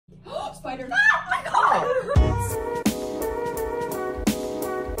spider. Oh my god!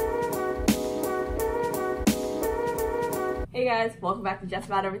 Hey guys, welcome back to Jess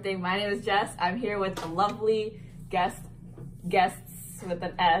About Everything. My name is Jess. I'm here with the lovely guests with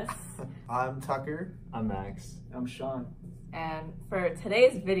an S. I'm Tucker. I'm Max. I'm Sean. And for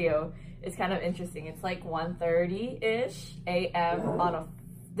today's video, it's kind of interesting. It's like 1:30-ish a.m. on a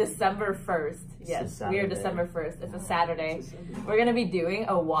December 1st. Yes, we are December 1st. It's a Saturday. We're going to be doing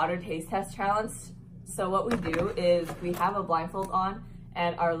a water taste test challenge. So what we do is we have a blindfold on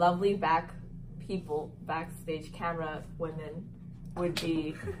and our lovely backstage camera women would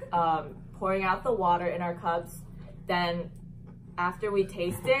be pouring out the water in our cups. Then after we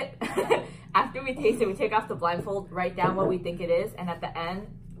taste it, we take off the blindfold, write down what we think it is, and at the end,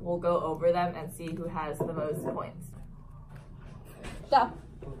 we'll go over them and see who has the most points. Stop.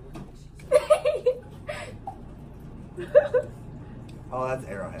 Oh, that's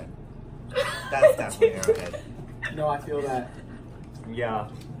Arrowhead. That's definitely Arrowhead. No, I feel that. Yeah.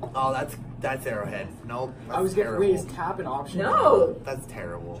 Oh, that's Arrowhead. Nope. That's I was getting. terrible. Wait, is tap an option? No! That's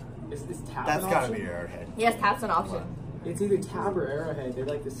terrible. Is this tap? That's an gotta option? be Arrowhead. Yes, tap's an option. It's either tap or Arrowhead. They're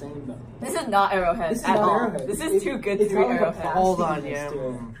like the same though. This is not Arrowhead This is at not all. Arrowhead. This is too good to be got like a Arrowhead. Hold on, plastic yeah. next to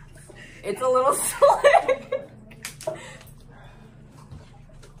it. It's a little slick.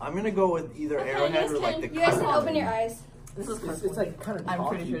 I'm gonna go with either Arrowhead or like the You guys can Kirkland. open your eyes. This is It's like kind of. I'm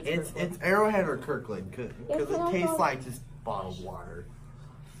pretty sure it's It's Arrowhead or Kirkland because it tastes like just bottled water.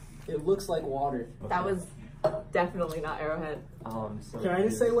 It looks like water. That was definitely not Arrowhead. Oh, I'm so Can I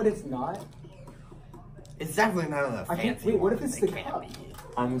just say what it's not? It's definitely none of the I can't. fancy Wait, what if ones. it's It the can't cup? be.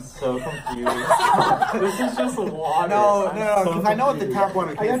 I'm so confused. This is just water. No, I'm no, so because I know what the confused. tap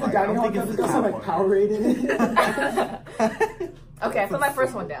water I got tastes the like. I dining don't hall think cup. it's It's the got some tap like water. Powerade in it. Okay, I put my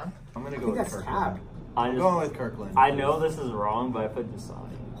first one down. I'm gonna I go think with that's Kirkland. tap. I'm going with Kirkland. I know this is wrong, but I put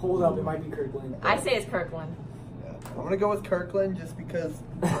Dasani. Hold up, it might be Kirkland. I say it's Kirkland. Yeah. I'm gonna go with Kirkland just because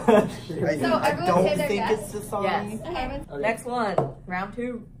I everyone don't say their think guess? it's Dasani. Yes. Okay. Next one, round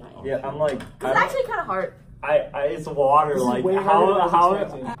 2. Yeah, I'm like. This is actually kind of hard. It's water. This is Like way harder than I how? was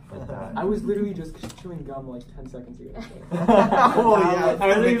expecting. I was literally just chewing gum like 10 seconds ago. Oh yeah,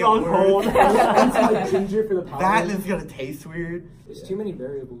 Everything's on hold. It's like ginger for the power. That is gonna taste weird. There's too many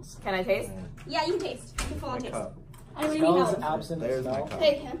variables. Can I taste? Yeah, you can taste. You can full My on taste. cup. I don't even Smell know. is absent of There's my smell. cup.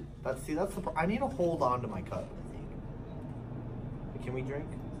 Hey, him. That's I need to hold on to my cup. I think. Can we drink?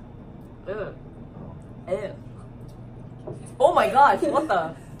 Ew. Ew. Oh my gosh, what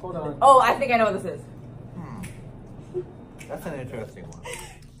the? Hold on. Oh, I think I know what this is. That's an interesting one.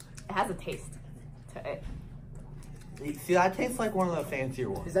 It has a taste to it. See, that tastes like one of the fancier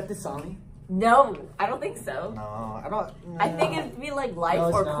ones. Is that Dasani? No, I don't think so. No, I don't. I think it'd be like Life No,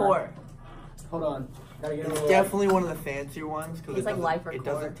 it's or not. Core. Hold on. Gotta get a It's little. definitely one of the fancier ones because Tastes like Life or it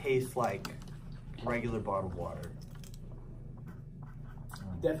Core. doesn't taste like regular bottled water.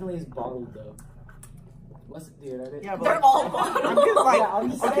 Definitely is bottled though. Let's do it. Yeah, but They're like, all I'm bottled. just like, Yeah,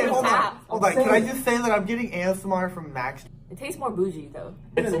 I'm just okay, saying hold on. tap. Hold on. Can I just say that I'm getting ASMR from Max? It tastes more bougie though.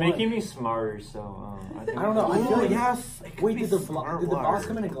 It's making me smarter, so I think. I don't know. I feel Oh like yes. It could Wait, be did the smart box water.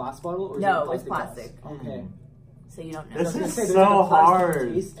 come in a glass bottle or is No, it it's plastic. glass? Okay. So you don't know. This I was gonna is say, there's so like a plastic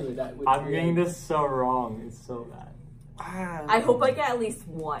hard. taste to it that would I'm create- getting this so wrong. It's so bad. I hope I get at least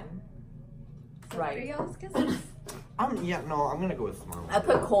one. Right. I'm gonna go with smart water. I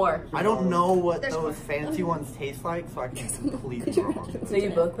put Core. I don't know what There's those one. fancy ones taste like, so I can completely wrong. So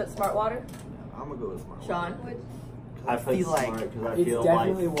you both put Smart Water? I'm gonna go with smart water. Sean? I put feel like smart because I It's feel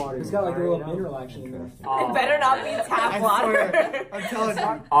definitely like. water. It's got like a little mineral action in there. It better not be tap I water. swear, I'm telling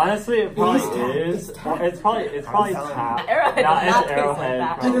you. Honestly, it probably tap. is. It's tap. It's probably telling you. tap. Arrowhead Nah, does it's not taste like Arrowhead,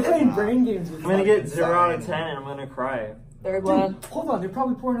 that. Dude, they're probably. playing brain games with I'm gonna me. get 0 out of 10 and I'm gonna cry. Third one. Dude, hold on, they're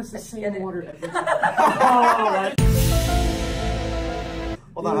probably pouring us the same water every time. Oh,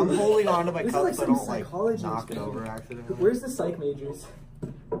 Hold on, I'm holding on to my This is cup like so I some don't like psychology knock it experiment. over accidentally. Where's the psych majors?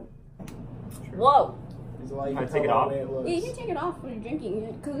 Whoa. There's a lot you Can I can take tell it by the way it Yeah, looks. you can take it off when you're drinking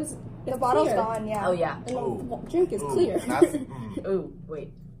it because the bottle's clear. gone. Yeah. Oh yeah. And the Oh. drink is Ooh, clear. that's- Ooh,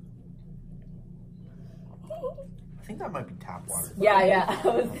 wait. I think that might be tap water. Yeah. I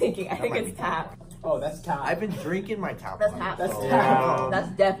was thinking. I That think might it's be tap. Oh, that's tap. I've been drinking my tap That's water. tap. That's so- tap. That's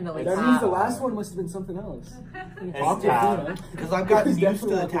definitely That means tap. the last one must have been something else. It's Aquafina. Because I've gotten It's used to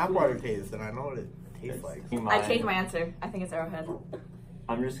the definitely tap Aquafina. water taste, and I know what it tastes like. I changed my answer. I think it's Arrowhead.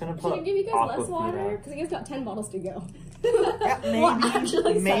 I'm just gonna Should put I give you guys less Aquafina. water? Because you guys got 10 bottles to go. Yeah, Well,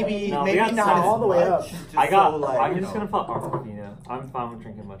 actually, maybe No, we maybe got not some as all the way much, up. just I got. so, like, I'm you just know. gonna put Aquafina. I'm fine with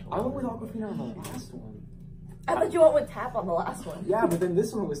drinking much I water. went with Aquafina on the last one. I thought you went with tap on the last one. Yeah, but then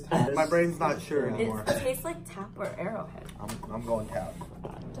this one was tap. My brain's not sure anymore. It tastes like tap or Arrowhead. I'm going tap.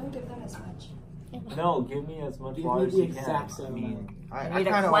 Don't give them a this much. No, give me as much Give water me as the you can. exact same I mean, amount. I need to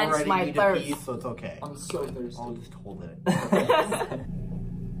kind of quench already my need thirst. a piece, so it's okay. I'm so thirsty. I'll just hold it.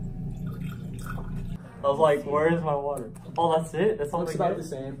 I was like, where is my water? Oh, that's it? That's all Looks they about get? the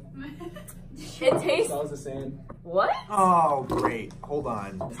same. It tastes. That was the same. What? Oh, great. Hold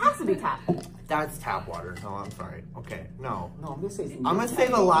on. It has to be tap. That's tap water. No, I'm sorry. Okay, no. No, I'm gonna say. I'm gonna say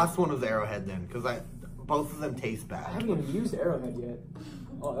the last one was Arrowhead then, because both of them taste I bad. haven't even used Arrowhead yet.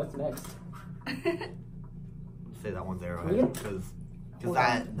 Oh, that's next. Say that one's Really? Arrowhead, because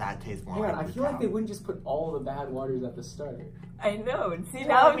that tastes more Hang on, like I feel like tap. they wouldn't just put all the bad waters at the start. I know. See, Well,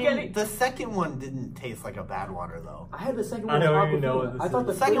 now I I'm mean, getting. the second one didn't taste like a bad water though. I had the second I one. don't with even know Aquafina. what this I thought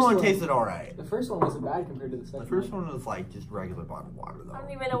The the second first one tasted alright. The first one wasn't bad compared to the second. The first one was like just regular bottled water I though.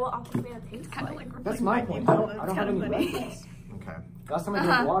 don't even know what Aquafina tastes Kind of like. like. That's my point. I don't have any Red Bulls. Okay, Last time I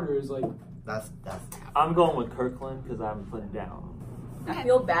drank water, it was like that's tap. I'm going with Kirkland because I haven't put it down. I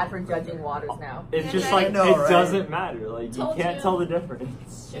feel bad for judging waters now. It's just I like, know, it right? doesn't matter. Like, you Told can't you. tell the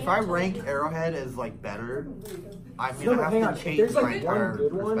difference. If I rank Arrowhead as like better, I mean no, I but have hang to on. If change there's my like one entire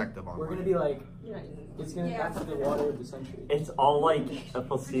good one, perspective on we're it. gonna be like, it's gonna that's the water of the century. It's all like a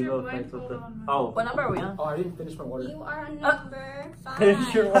placebo effect with the. Oh, What number are we on? Oh, I didn't finish my water. You are number 5.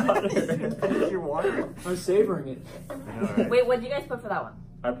 finish your water. Finish your water. I was savoring it. Alright. Wait, what did you guys put for that one?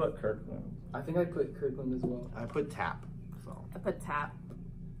 I put Kirkland. I think I put Kirkland as well. I put tap. So I put tap.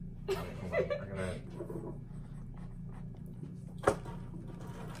 hold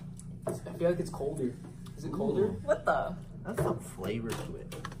on, I feel like it's colder. Is it colder? What the? that's some flavor to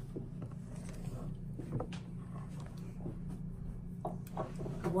it.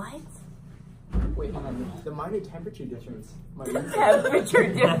 What? Wait, hang on. The minor temperature difference.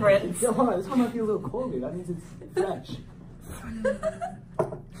 Temperature difference. Yeah, hold on. This one might be a little colder. That means it's fresh.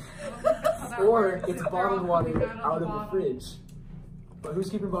 Or it's bottled water out of the fridge. But who's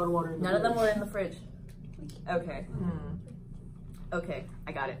keeping bottled water in the None of fridge? them were in the fridge. Okay. Okay,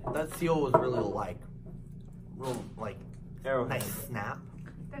 I got it. That seal was really real Arrowhead. nice snap.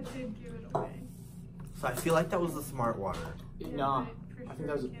 That did give it away. So I feel like that was the smart water. Nah. I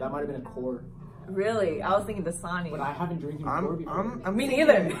think that might have been a core. Really? I was thinking Dasani. But I haven't drinking core before. I'm Me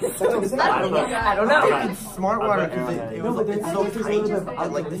neither. That's what I'm saying. I don't know. I don't know. It's smart water because it No, was but it's there's so a little tight. bit of I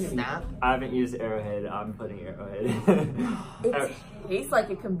like the alkalinity. snap. I haven't used Arrowhead. I'm putting Arrowhead. It tastes like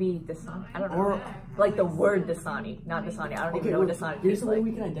it could be Dasani. I don't know. Or Like the word Dasani, not Dasani. I don't even know what Dasani here's tastes the way like.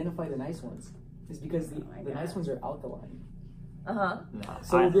 we can identify the nice ones. Is because the nice ones are alkaline. Uh-huh.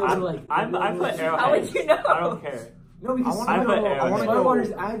 So we'll be able to, like- I put Arrowhead. How would you know? I don't care. No, because I wanna go- I wanna smart go-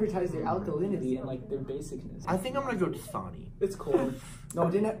 waters advertise their alkalinity and like their basicness. I think I'm gonna go Dasani. It's cold. No,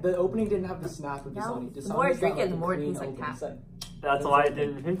 it didn't have, the opening didn't have the snap of No, Dasani. the more I Dasani's drink got, it, the a more it clean tastes like open tap. side. That's why I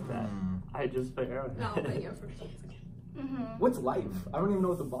didn't pick that. Mm. I just put Arrowhead. No, but you're first. What's life? I don't even know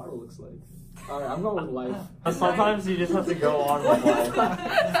what the bottle looks like. Alright, I'm going with life. Sometimes you just have to go on with life.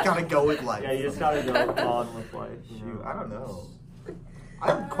 Just gotta go with life. Yeah, you just gotta go on with life. You Shoot, know? I don't know.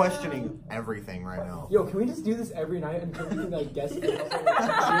 I'm questioning everything right now. Yo, can we just do this every night until we can like guess?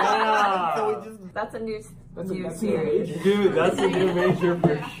 Yeah. So we just, That's a new That's new a series. major. Dude, that's a new major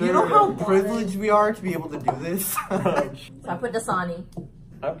for sure. you know how privileged we are to be able to do this? So I put Dasani.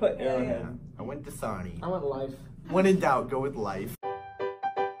 I put Arrowhead. I went Dasani. I want life. When in doubt, go with life.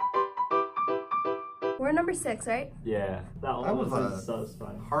 We're number 6, right? Yeah, that That one was was a- so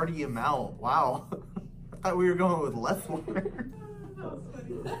fun. Hearty amount. Wow. I thought we were going with less water.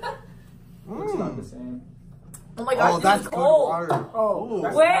 It's not the same. Oh my gosh, Oh, this that's is good cold. water. Oh,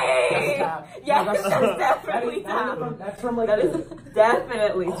 that's- Wait! That's tap. Yes, No, that's definitely tap. That's from like That is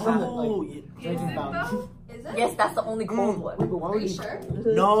definitely It's from tap. the, Oh, like, drinking fountain. Is it? Yes, that's the only cold one. Wait, but why Are would you you? sure?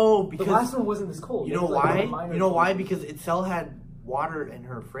 no, The because last one wasn't this cold. you It know was, like, why? a minor You know why? cold. Because Itzel had water in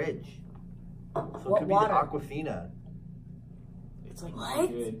her fridge. So What it could be water? the Aquafina. It's like What? not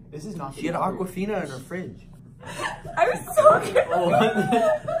good. This is not. She had good. Aquafina in her fridge. I'm so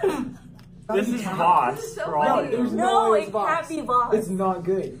confused. This is Voss. so for funny. all No, you there's know. No, no it it's Voss. can't be Voss. It's not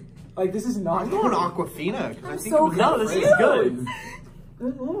good. Like this is not. I'm going good. Aquafina because I I'm think so it was No, in her this fridge. is good.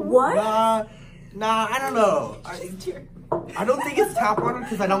 What? Nah, I don't know. I don't think it's tap water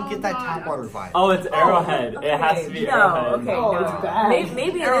because I don't get that tap water vibe. Oh, it's Arrowhead. okay. It has to be No, Arrowhead. okay, Oh, no. it's bad.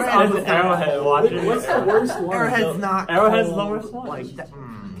 Maybe it is Arrowhead. It's Arrowhead. Watch it. What's the worst one? Arrowhead's not. Arrowhead's the cold worst one. Like that.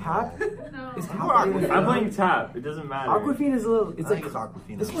 Tap? No. Is More Aquafina. I'm playing tap. It doesn't matter. Aquafina is a little. It's I like think it's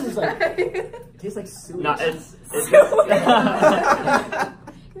Aquafina. this one is like. It tastes like sewage. No, it's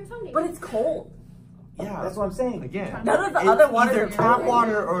But it's cold. Yeah, That's what I'm saying. again. None of the It's other waters either are tap cold.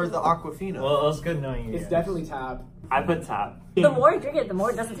 water or the Aquafina. Well, it's good knowing you. It's guys. definitely tap. I put tap. The more you drink it, the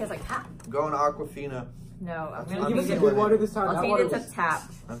more it doesn't taste like tap. Going to Aquafina. No, I'm I'm gonna Give us change a it. good water this time. I'll That change water it to was... tap.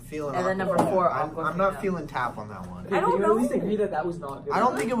 I'm feeling. And then number Aquafina. 4, I'm not Aquafina. feeling tap on that one. I don't Can you at least know. agree that that was not good? I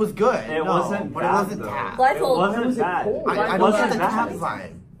don't think it was good. It no, wasn't but bad, it wasn't though. tap. Blindfold. It wasn't was it bad. cold? I It don't wasn't get the tap bad.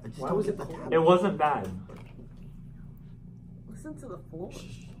 vibe. I just Why don't was get it the cold? tap. It wasn't bad. Listen to the floor.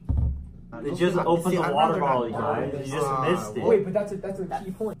 They just opened the I'd water rather bottle, you not- guys. You just missed it. Wait, but that's a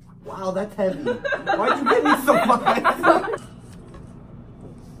key point. Wow, that's heavy. Why'd you get me so much?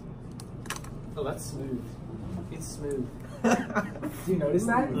 Oh, that's smooth. It's smooth. Do you notice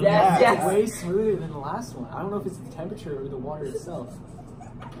that? Yes, It's yes. way smoother than the last one. I don't know if it's the temperature or the water itself.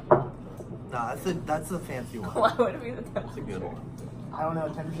 Nah, that's a fancy one. Why would it be the That's a good one. I don't know.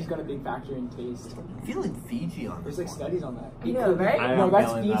 Temperature's got a big factor in taste. I'm feeling Fiji on There's this like one. studies on that. You know, right? I No, am that's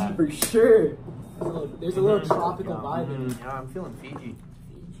feeling Fiji that. for sure. There's a little tropical vibe in it. Yeah, I'm feeling Fiji.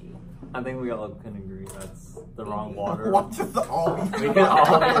 I think we all can agree that's the wrong water. Watch us all. We can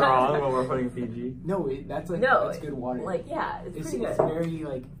all be wrong when we're putting Fiji. No, that's like No, that's good water. Like, yeah, it's it's pretty good. very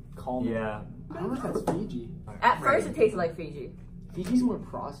like calm. Yeah. I don't know if that's Fiji. At first, it tasted like Fiji. Fiji's more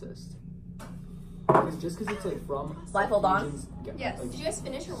processed. Because it's like from Blindfold on? regions- Yes. like- Did you guys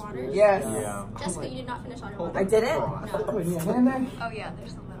finish your water? Yes. Yeah. Jessica, you did not finish all your water. I didn't? No. Wait, you have hand there? Oh yeah,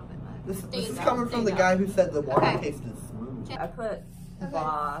 there's a little bit left. This There is you go. coming from the There you guy who said the water Okay. tasted smooth. I put Okay.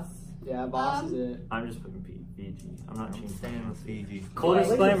 Boss. Yeah, boss is it. I'm just putting Fiji. I'm not I'm changing staying with Fiji. Cool Yeah.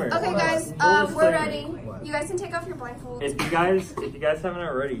 disclaimer. Okay, guys, Full we're disclaimer. ready. You guys can take off your blindfolds. If you guys haven't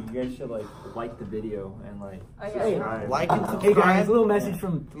already, you guys should like the video and like Oh, yeah. subscribe. Like and subscribe. Hey guys, a little message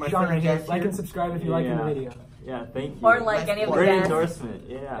from My Sean friend right here. Jess Like here. and subscribe if you like the Yeah. video. Yeah, thank you. Or like any of the Great guests. endorsement.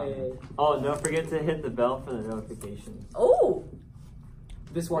 Yeah. Hey. Oh, don't forget to hit the bell for the notifications. Oh,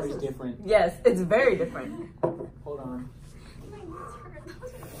 This water's different. yes, it's very different. Hold on.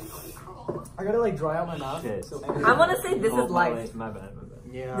 I gotta like dry out my mouth. Shit. So I want to say this Oh, is life. My bad.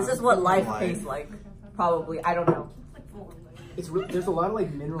 Yeah. This is what life Life. tastes like. Probably. I don't know. there's a lot of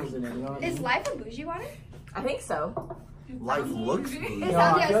like minerals in it. You know what I mean? Is life a bougie water? I think so. Life looks It good. No, I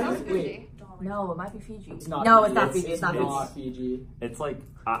sounds, yeah, feel it like sounds it's- wait. bougie. No, it might be Fiji. It's not. No, Fiji. it's not Fiji. It's not Fiji. not Fiji. It's like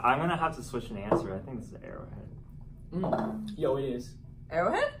I'm gonna have to switch an answer. I think it's the Arrowhead. Yo, it is.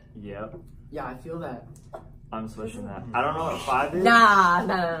 Arrowhead? Yep, Yeah, I feel that. I'm switching that. I don't know what 5 is. Nah,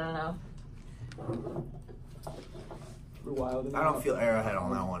 no. We're wild. I don't feel Arrowhead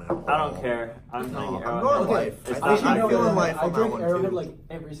on that one at all. I don't care. I'm No, playing I'm Arrowhead. going Okay, life. It's I not- think I'm I feeling life I on that drink one Arrowhead too. like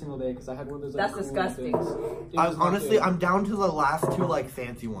every single day because I had one of those. Like, That's cool disgusting. things. It was not Honestly, good. I'm down to the last two like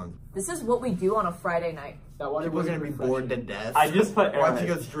fancy ones. This is what we do on a Friday night. That water People are was gonna be bored to death. I just put Why don't you Arrowhead.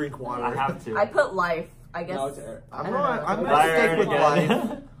 guys drink water? I have to. I put life. I guess. No, it's air. I'm I don't gonna, know. I'm Bye, gonna stick with again.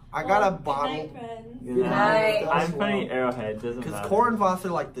 life. I got a bottle Good Good night. I'm putting Arrowhead. Doesn't because matter. core and Voss are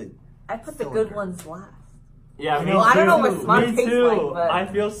like the. I put the Cylinder. good ones last. Yeah, me Well, I don't too. know what smart Me tastes too. like, but- I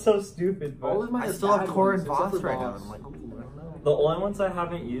feel so stupid. But All of mine I are still have bad core and ones, except Voss for right now. Voss. I'm like, ooh, I don't know. the only ones I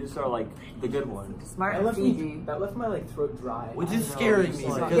haven't used are like the good ones. Smart That and left Fiji. me. That left my like throat dry. Which I is don't know, scaring it's me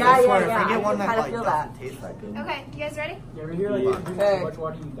like- because Yeah, I swear yeah, if yeah, I I get one can that kinda like feel doesn't taste that good. Okay, you guys ready? You ever hear like if you drink Okay. too much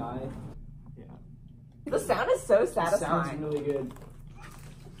water, you die? Yeah. The sound is so It sounds satisfying. really good.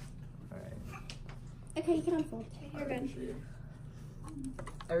 Okay, you can unfold. You're good.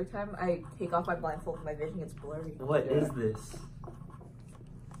 Every time I take off my blindfold, my vision gets blurry. What is this?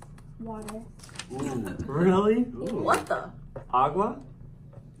 Water. Ooh. Really? What the? Agua?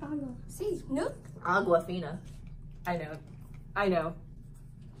 See, no. Aguafina. I know.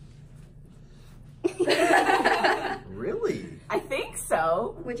 Really? I think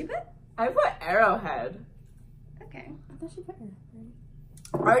so. What'd you put? I put Arrowhead. Okay. I thought you put her.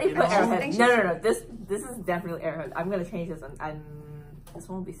 I already You put know? Arrowhead. No. This is definitely Arrowhead. I'm gonna change this one. This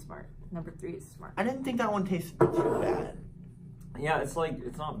one will be smart. Number 3 is smart. I didn't think that one tasted too bad. Yeah, it's like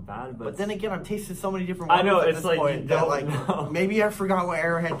it's not bad, but But then again, I've tasted so many different I ones know, at it's this like, you point that don't like know. maybe I forgot what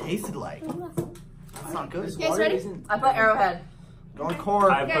Arrowhead tasted like. It's not good. This You guys water ready? isn't. I put Arrowhead. Going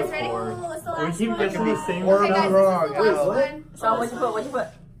core. I You guys put ready? 4. What's the We last keep one? guessing the same Or Okay, am I guys, wrong? this is the last What? one. So what'd you put? What'd you put?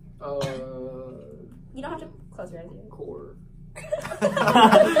 You don't have to close your eyes yet. Core.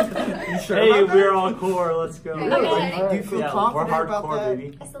 You sure Hey, about that? we're all core. Let's go. Okay, Really? ready? Do you feel Yeah, we're confident about hardcore, that?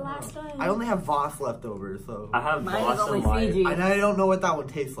 baby. It's the last one. I only have Voss left over, so I have Mine is Boston only Light. Fiji. and I don't know what that one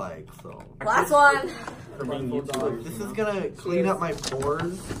tastes like. So Last one. For being YouTubers, this you is know? gonna clean up my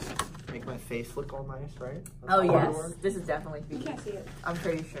pores, make my face look all nice, right? That's Oh how it yes, works. this is definitely You Fiji. can't see it. I'm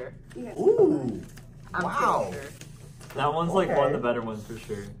pretty sure. You can't see Ooh, I'm Wow. pretty sure. That one's like one Okay. of the better ones for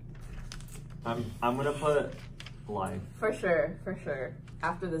sure. I'm gonna put life. For sure.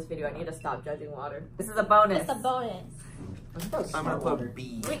 After this video, I need to stop judging water. This is a bonus. It's a bonus. I'm gonna put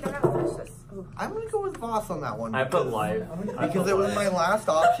B. Wait, they're gonna finish this. Ooh. I'm gonna go with Voss on that one. I put because- life. I because put it was life. my last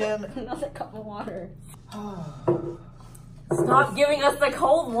option. Another cup of water. Stop giving us the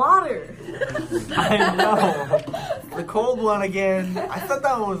cold water. I know. The cold one again. I thought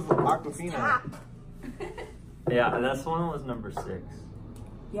that one was Aquafina. Yeah, this one was number 6.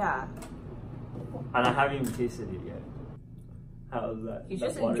 Yeah. And I haven't even tasted it yet. How's that? He's that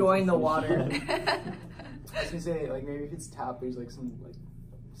just water enjoying the tastes? water. I was gonna say, like, maybe if it's tap, there's like some like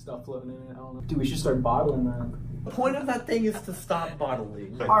stuff floating in it. I don't know. Dude, we should start bottling that. The point of that thing is to stop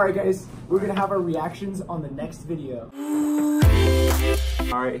bottling. Alright, guys, we're gonna have our reactions on the next video.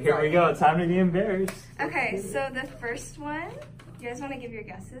 Alright, here we go. Time to be embarrassed. Okay, so the first one, you guys want to give your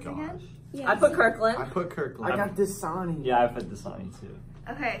guesses again? Yes. I put Kirkland. I put Kirkland. I got Dasani. Yeah, I put Dasani too.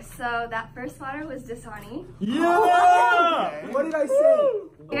 Okay, so that first letter was Dasani. Yeah! What did I say?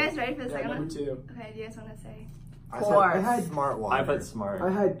 You guys ready for the Yeah, second number one? 2. Okay, do you guys want to say? I had smart water. I put Smart. I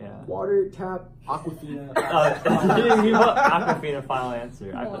had Yeah. water, tap, Aquafina. You put Aquafina final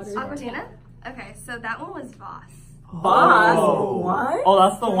answer. I put Smart. Aquafina? Okay, so that one was Voss. Boss. Oh. What? Oh,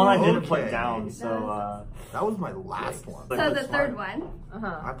 that's the one I didn't Okay. put down. So, That was my last one. I So put the Smart. third one.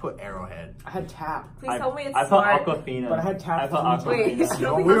 I put Arrowhead. I had tap. Please tell me it's I put smart. Aquafina. But I had tap I put too. Wait. Aquafina.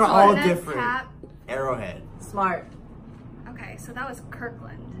 No, we were all Aquafina, different. Tap. Arrowhead. Smart. Okay, so that was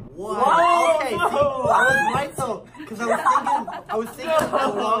Kirkland. What? Whoa! Okay, see, I was right though, because I was thinking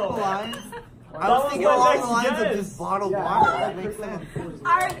along the lines. I was thinking my along next the lines of guess. just bottled Yeah, water. I That had makes Kirkland sense. on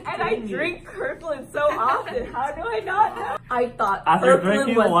 4. And I drink Kirkland so often. How do I not know? I thought After Kirkland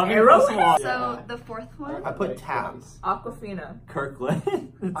drinking was 11 Arrowhead. plus So the fourth one. I put tap. Aquafina.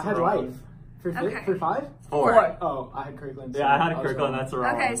 Kirkland. I had life. For Okay. 5? 4. Oh, I had Kirkland. Yeah, I had a was Kirkland. wrong. That's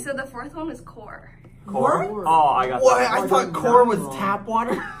wrong. Okay, so the fourth one was Core. Core? Oh, I got What? that. I thought core was tap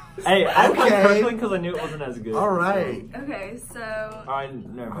water. Hey, I put Okay. Kirkland because I knew it wasn't as good. All right. Okay, so Alright,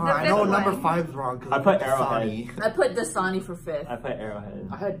 never mind. I know fifth number one. 5's wrong because I put Arrowhead. I put Dasani for 5th. I put Arrowhead.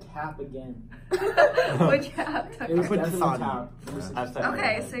 I had tap again. which have It was put definitely Dasani. tap. I put Okay,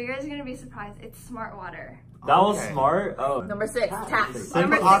 Arrowhead. so you guys are gonna be surprised. It's Smart Water. That was Okay. smart. Oh. Number 6, tap.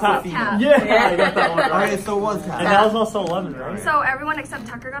 Number put 6 Aquafina. is Tap. Yeah, I got that one right. Okay, so it was tap. And that was also 11, right? So everyone except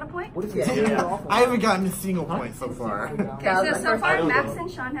Tucker got a point. What if Yeah. it's Yeah. I haven't gotten a single point so far. Okay, That was my so first far one. Max and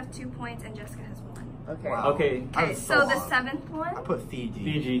Sean have 2 points and Jessica has 1. Okay. Wow. Okay. I Okay, was so the off. 7th I one. put Fiji.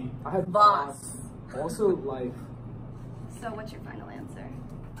 Fiji. I had Boss. Also life. So what's your final answer?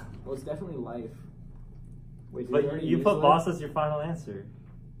 Well, it's definitely life. Wait, did we But already you use put life? boss as your final answer.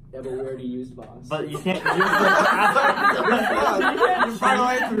 Yeah, but we already used boss. But you can't use the Your final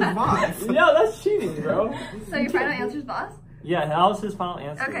answer is boss. No, that's cheating, bro. So your final answer is Boss? Yeah, that was his final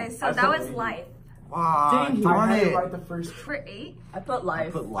answer. Okay, so I that put was Life. Wow, Dang, darn I had it. to write the first. For 8, I put I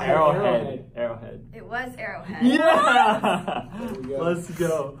life. put light. Arrowhead. Arrowhead. it was Arrowhead. Yeah! There we go. Let's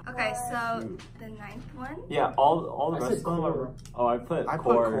go. Okay, so the 9th one. Yeah, all the I rest said of them are. core. Oh, I put I put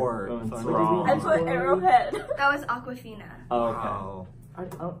core. core, Oh, it's so wrong. I put Arrowhead. That was Aquafina. Oh, okay. Wow.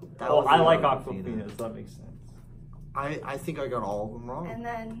 Well, I like Aquafina, so that makes sense. I think I got all of them wrong. And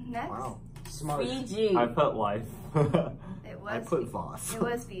then next, Wow. Smart. Fiji. I put life. it was I put Voss. it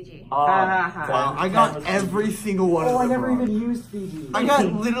was Fiji. Wow, I got every single one of Oh, them I never wrong. even used Fiji. I got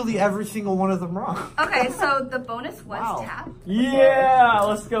literally every single one of them wrong. Okay, so the bonus was Wow. Tap. Yeah,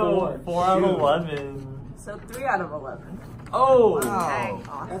 let's go. 4. 4 out of Shoot. 11. So 3 out of 11. Oh! Wow.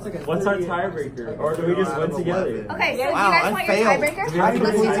 That's like a What's our 30 tiebreaker? Or do we just win together? Okay, so Wow, you guys I want failed. your tiebreaker? I Let's do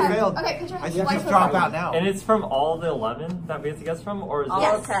completely time. failed. Okay, put your I hands should wide just for drop the out now. And it's from all the 11 that we have to guess from? Or is it All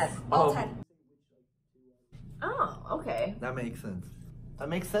Yes. 10. All Oh. 10. Oh, okay. That makes sense. That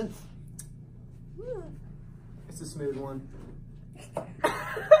makes sense. It's a smooth one.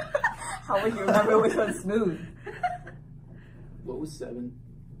 How would you remember which one's smooth? What was 7?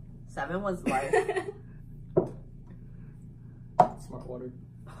 7 was life. Smart water.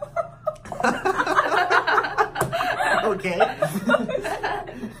 Okay.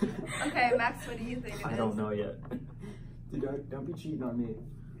 Okay, Max, what do you think it is? I don't know yet. Dude, don't be cheating on me.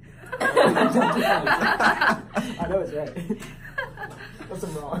 I know it's right. Unless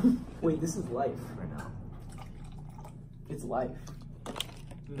I'm wrong. Wait, this is life right now. It's life.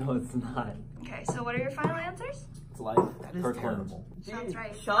 No, it's not. Okay, so what are your final answers? It's life. That is Kirkland. terrible. Sounds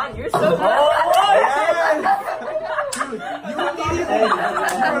right. Sean, you're so good. You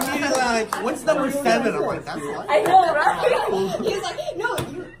immediately like, what's number 7? I'm like, that's life. I know, right? He was like, no,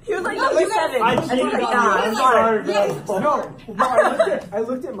 He was like, no, you 7. I And cheated he's like, on nah, you. I'm it's sorry, fine. bro. No, I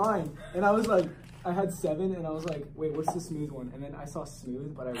looked at mine and I was like, I had 7 and I was like, wait, what's the smooth one? And then I saw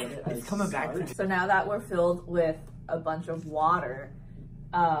smooth, but I read it as It's coming back to So now that we're filled with a bunch of water,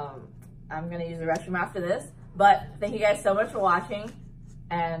 I'm gonna use the restroom after this. But thank you guys so much for watching.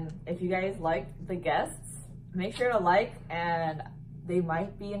 And if you guys like the guests, make sure to like and They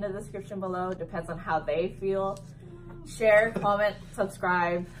might be in the description below. Depends on how they feel. Share, comment,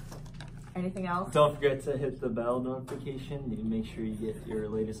 subscribe. Anything else? Don't forget to hit the bell notification to make sure you get your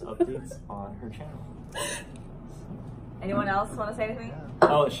latest updates on her channel. Anyone else want to say anything?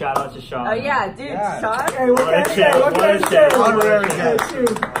 Oh, shout out to Sean. Oh yeah, dude, Yeah. Sean. Hey, what can I say? What can I say? Honorary guest.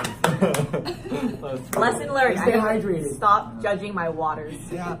 Lesson learned. Stay I need to hydrated. Stop judging my waters.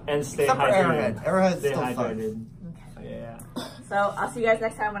 Yeah. And stay Except for hydrated. Arrowhead. Arrowhead's Stay still fun. hydrated. Okay. Yeah. So I'll see you guys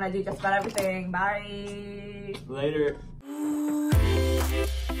next time when I do just about everything. Bye. Later.